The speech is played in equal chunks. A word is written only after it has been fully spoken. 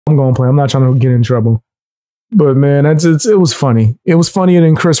I'm going to play. I'm not trying to get in trouble. But man, it was funny. It was funnier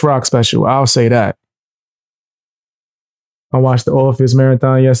than Chris Rock special. I'll say that. I watched the Office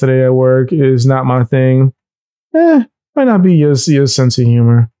marathon yesterday at work. It's not my thing. Might not be your sense of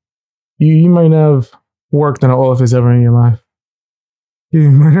humor. You might not have worked in an office ever in your life. You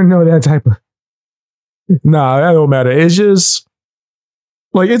might not know that type of... Nah, that don't matter. It's just...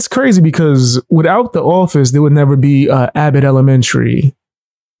 Like, it's crazy because without the Office, there would never be Abbott Elementary.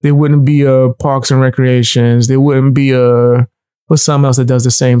 There wouldn't be a Parks and Recreations. There wouldn't be a... What's something else that does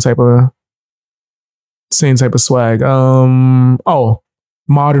the same type of swag?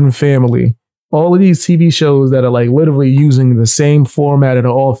 Modern Family. All of these TV shows that are like literally using the same format of The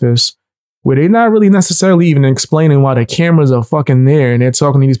Office, where they're not really necessarily even explaining why the cameras are fucking there, and they're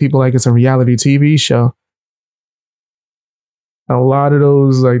talking to these people like it's a reality TV show. A lot of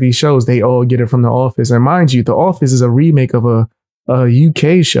those, like these shows, they all get it from The Office. And mind you, The Office is a remake of a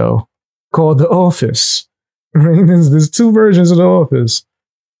UK show called The Office. Right? There's two versions of The Office.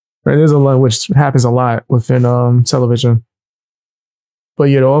 Right? There's a lot, which happens a lot within television. But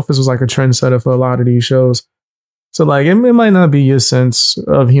yeah, The Office was like a trendsetter for a lot of these shows. So like, it might not be your sense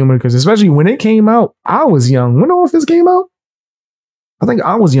of humor, because especially when it came out, I was young. When The Office came out, I think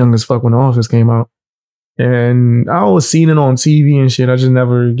I was young as fuck when The Office came out. And I always seen it on TV and shit. I just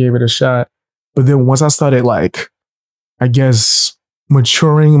never gave it a shot. But then once I started like, I guess,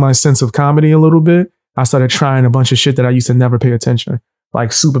 maturing my sense of comedy a little bit, I started trying a bunch of shit that I used to never pay attention. Like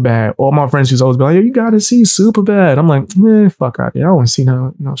Superbad. All my friends used to always be like, yo, you gotta see Superbad. I'm like, man, fuck out here. I don't want to see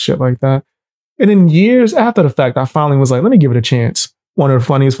no shit like that. And then years after the fact, I finally was like, let me give it a chance. One of the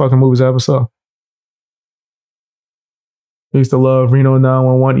funniest fucking movies I ever saw. I used to love Reno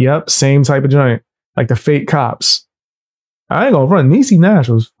 911. Yep, same type of joint. Like the fake cops. I ain't gonna run. Niecy Nash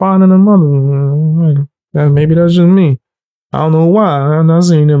was fine in a mother. Maybe that's just me. I don't know why. I'm not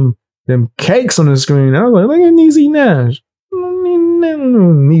seeing them cakes on the screen. I was like, look at Niecy Nash.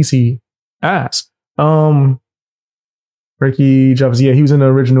 Niecy ass. Ricky Gervais. Yeah, he was in the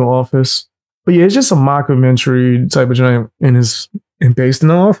original Office. But yeah, it's just a mockumentary type of joint and based in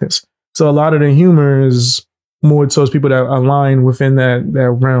The Office. So a lot of the humor is more towards people that align within that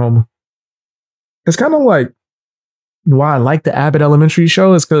realm. It's kind of like why I like the Abbott Elementary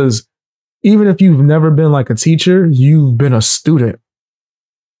show is because even if you've never been like a teacher, you've been a student.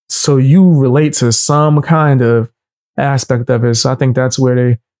 So you relate to some kind of aspect of it. So I think that's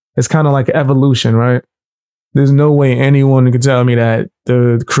where it's kind of like evolution, right? There's no way anyone could tell me that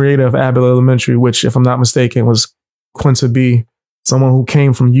the creator of Abbott Elementary, which if I'm not mistaken was Quinta B, someone who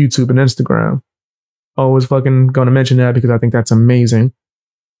came from YouTube and Instagram. Always fucking gonna mention that because I think that's amazing.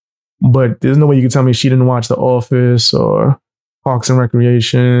 But there's no way you can tell me she didn't watch The Office or Parks and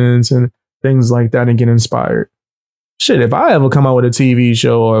Recreations and things like that and get inspired. Shit, if I ever come out with a TV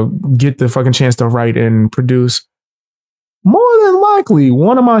show or get the fucking chance to write and produce, more than likely,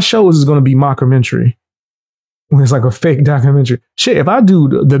 one of my shows is going to be mockumentary. It's like a fake documentary. Shit, if I do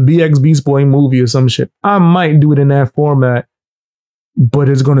the BX Beast Boy movie or some shit, I might do it in that format, but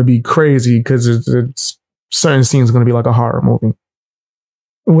it's going to be crazy because it's certain scenes going to be like a horror movie.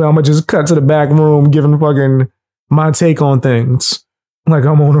 Well, I'm going to just cut to the back room giving fucking my take on things. Like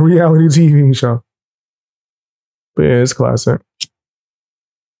I'm on a reality TV show. But yeah, it's classic.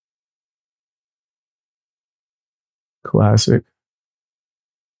 Classic.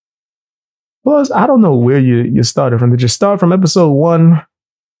 Plus, I don't know where you started from. Did you start from episode 1?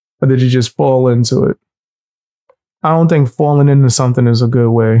 Or did you just fall into it? I don't think falling into something is a good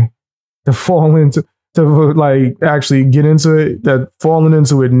way to fall into... To like actually get into it, that falling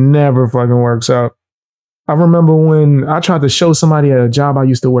into it never fucking works out. I remember when I tried to show somebody at a job I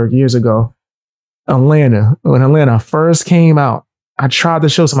used to work years ago, Atlanta. When Atlanta first came out, I tried to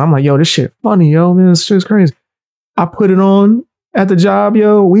show somebody. I'm like, yo, this shit funny, yo, man, this shit's crazy. I put it on at the job,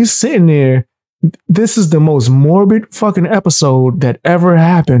 yo. We sitting there. This is the most morbid fucking episode that ever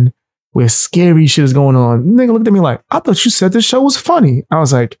happened where scary shit is going on. Nigga looked at me like, I thought you said this show was funny. I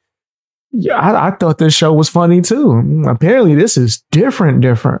was like, yeah, I thought this show was funny too. Apparently this is different.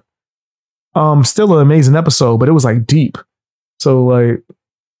 Still an amazing episode, but it was like deep. So like,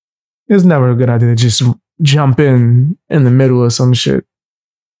 it's never a good idea to just jump in the middle of some shit.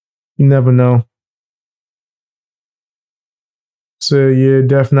 You never know. So yeah,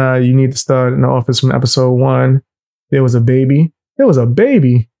 Def Nod, you need to start in The Office from episode 1. There was a baby. There was a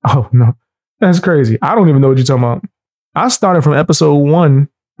baby. Oh no, that's crazy. I don't even know what you're talking about. I started from episode 1.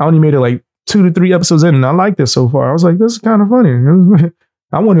 I only made it like 2 to 3 episodes in, and I liked this so far. I was like, this is kind of funny.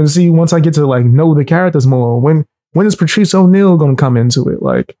 I wanted to see once I get to like know the characters more. When is Patrice O'Neal gonna come into it?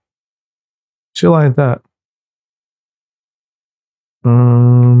 Like, shit like that.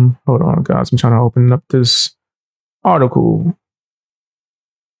 Hold on, guys. I'm trying to open up this article.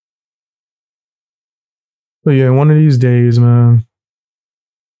 But yeah, one of these days, man,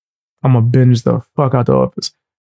 I'm gonna binge the fuck out the office.